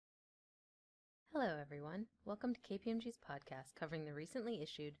Hello everyone, welcome to KPMG's podcast covering the recently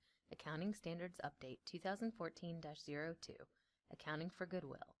issued Accounting Standards Update 2014-02, Accounting for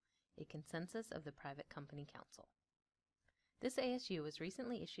Goodwill, a consensus of the Private Company Council. This ASU was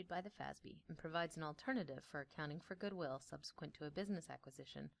recently issued by the FASB and provides an alternative for accounting for goodwill subsequent to a business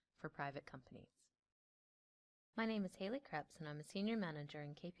acquisition for private companies. My name is Haley Krebs and I'm a Senior Manager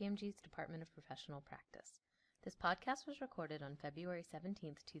in KPMG's Department of Professional Practice. This podcast was recorded on February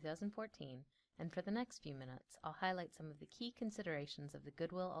 17, 2014, and for the next few minutes, I'll highlight some of the key considerations of the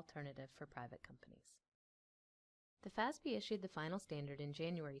goodwill alternative for private companies. The FASB issued the final standard in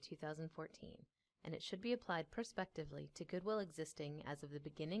January 2014, and it should be applied prospectively to goodwill existing as of the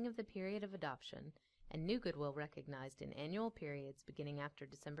beginning of the period of adoption and new goodwill recognized in annual periods beginning after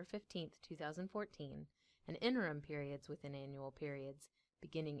December 15, 2014, and interim periods within annual periods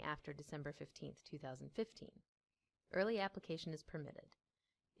beginning after December 15, 2015. Early application is permitted.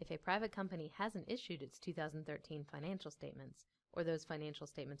 If a private company hasn't issued its 2013 financial statements, or those financial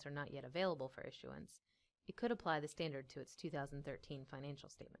statements are not yet available for issuance, it could apply the standard to its 2013 financial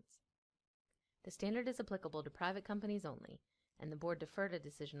statements. The standard is applicable to private companies only, and the board deferred a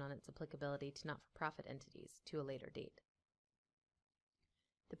decision on its applicability to not-for-profit entities to a later date.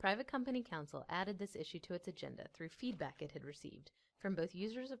 The Private Company Council added this issue to its agenda through feedback it had received from both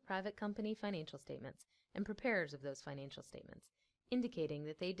users of private company financial statements and preparers of those financial statements, indicating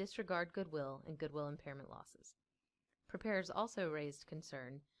that they disregard goodwill and goodwill impairment losses. Preparers also raised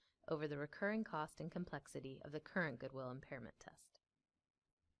concern over the recurring cost and complexity of the current goodwill impairment test.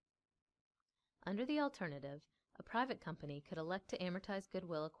 Under the alternative, a private company could elect to amortize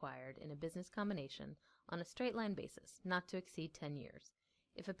goodwill acquired in a business combination on a straight-line basis, not to exceed 10 years.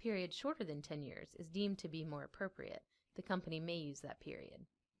 If a period shorter than 10 years is deemed to be more appropriate, the company may use that period.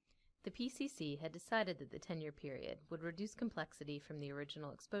 The PCC had decided that the 10-year period would reduce complexity from the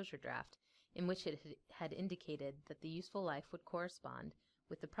original exposure draft, in which it had indicated that the useful life would correspond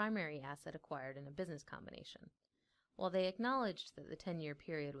with the primary asset acquired in a business combination. While they acknowledged that the 10-year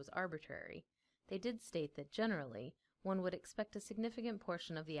period was arbitrary, they did state that generally, one would expect a significant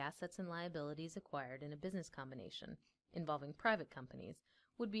portion of the assets and liabilities acquired in a business combination involving private companies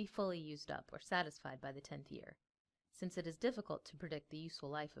would be fully used up or satisfied by the 10th year. Since it is difficult to predict the useful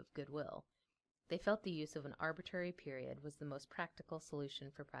life of goodwill, they felt the use of an arbitrary period was the most practical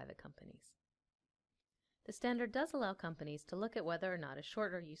solution for private companies. The standard does allow companies to look at whether or not a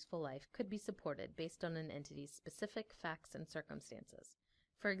shorter useful life could be supported based on an entity's specific facts and circumstances.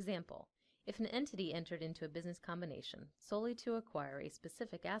 For example, if an entity entered into a business combination solely to acquire a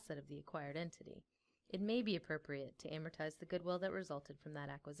specific asset of the acquired entity, it may be appropriate to amortize the goodwill that resulted from that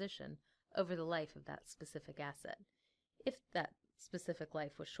acquisition over the life of that specific asset, if that specific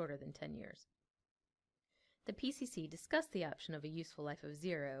life was shorter than 10 years. The PCC discussed the option of a useful life of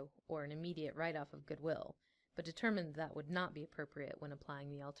 0 or an immediate write-off of goodwill, but determined that would not be appropriate when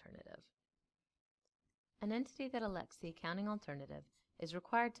applying the alternative. An entity that elects the accounting alternative is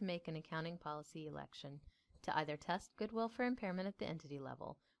required to make an accounting policy election to either test goodwill for impairment at the entity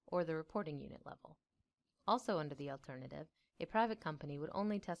level or the reporting unit level. Also under the alternative, a private company would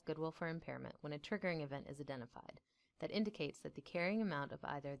only test goodwill for impairment when a triggering event is identified that indicates that the carrying amount of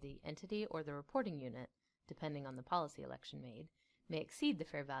either the entity or the reporting unit, depending on the policy election made, may exceed the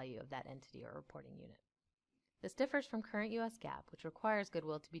fair value of that entity or reporting unit. This differs from current U.S. GAAP, which requires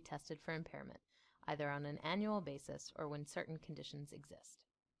goodwill to be tested for impairment, either on an annual basis or when certain conditions exist.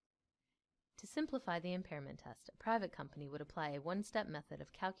 To simplify the impairment test, a private company would apply a one-step method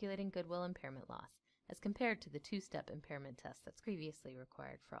of calculating goodwill impairment loss as compared to the two-step impairment test that's previously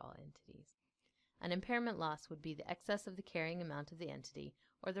required for all entities. An impairment loss would be the excess of the carrying amount of the entity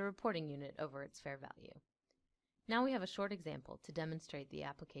or the reporting unit over its fair value. Now we have a short example to demonstrate the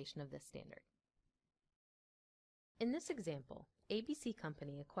application of this standard. In this example, ABC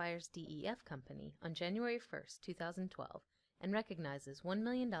Company acquires DEF Company on January 1, 2012, and recognizes $1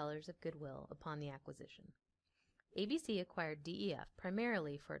 million of goodwill upon the acquisition. ABC acquired DEF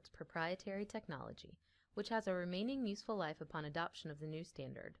primarily for its proprietary technology, which has a remaining useful life upon adoption of the new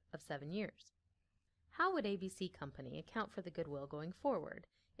standard of 7 years. How would ABC Company account for the goodwill going forward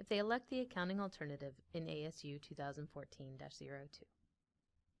if they elect the accounting alternative in ASU 2014-02?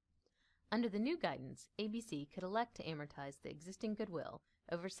 Under the new guidance, ABC could elect to amortize the existing goodwill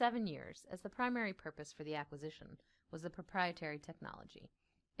over 7 years as the primary purpose for the acquisition was the proprietary technology,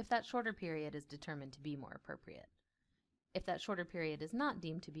 if that shorter period is determined to be more appropriate. If that shorter period is not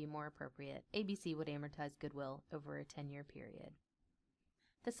deemed to be more appropriate, ABC would amortize goodwill over a 10-year period.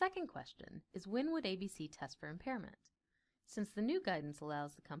 The second question is, when would ABC test for impairment? Since the new guidance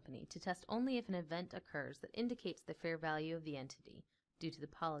allows the company to test only if an event occurs that indicates the fair value of the entity, due to the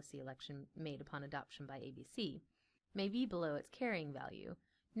policy election made upon adoption by ABC, may be below its carrying value,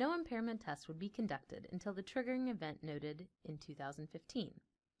 no impairment test would be conducted until the triggering event noted in 2015.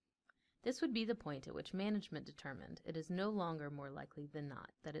 This would be the point at which management determined it is no longer more likely than not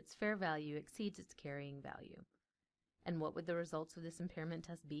that its fair value exceeds its carrying value. And what would the results of this impairment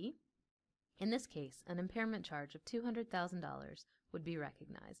test be? In this case, an impairment charge of $200,000 would be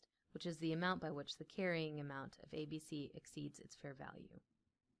recognized, which is the amount by which the carrying amount of ABC exceeds its fair value.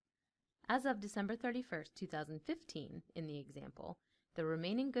 As of December 31, 2015, in the example, the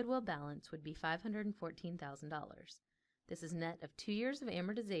remaining goodwill balance would be $514,000. This is net of 2 years of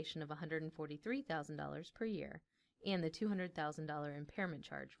amortization of $143,000 per year and the $200,000 impairment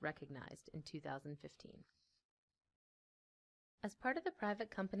charge recognized in 2015. As part of the Private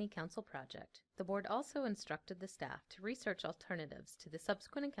Company Council project, the board also instructed the staff to research alternatives to the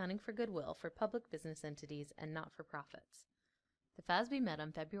subsequent accounting for goodwill for public business entities and not-for-profits. The FASB met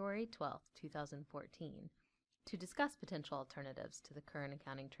on February 12, 2014, to discuss potential alternatives to the current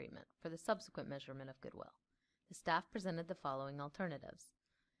accounting treatment for the subsequent measurement of goodwill. The staff presented the following alternatives.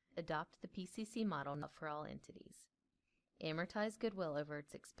 Adopt the PCC model for all entities. Amortize goodwill over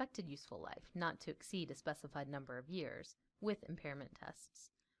its expected useful life, not to exceed a specified number of years, with impairment tests.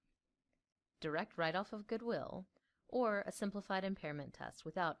 Direct write-off of goodwill, or a simplified impairment test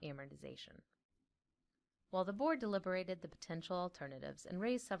without amortization. While the board deliberated the potential alternatives and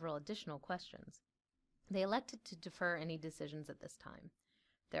raised several additional questions, they elected to defer any decisions at this time.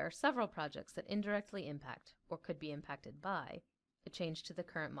 There are several projects that indirectly impact, or could be impacted by, a change to the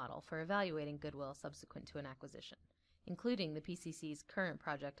current model for evaluating goodwill subsequent to an acquisition, including the PCC's current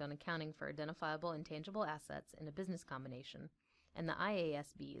project on accounting for identifiable intangible assets in a business combination, and the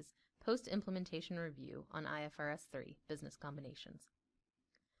IASB's post-implementation review on IFRS 3 business combinations.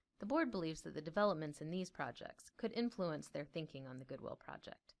 The board believes that the developments in these projects could influence their thinking on the Goodwill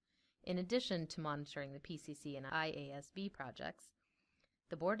project. In addition to monitoring the PCC and IASB projects,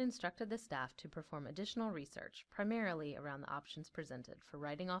 the board instructed the staff to perform additional research, primarily around the options presented for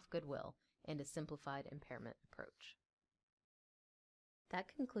writing off goodwill and a simplified impairment approach.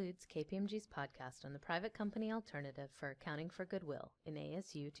 That concludes KPMG's podcast on the private company alternative for accounting for goodwill in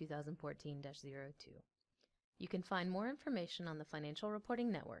ASU 2014-02. You can find more information on the Financial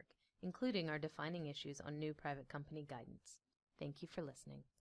Reporting Network, including our defining issues on new private company guidance. Thank you for listening.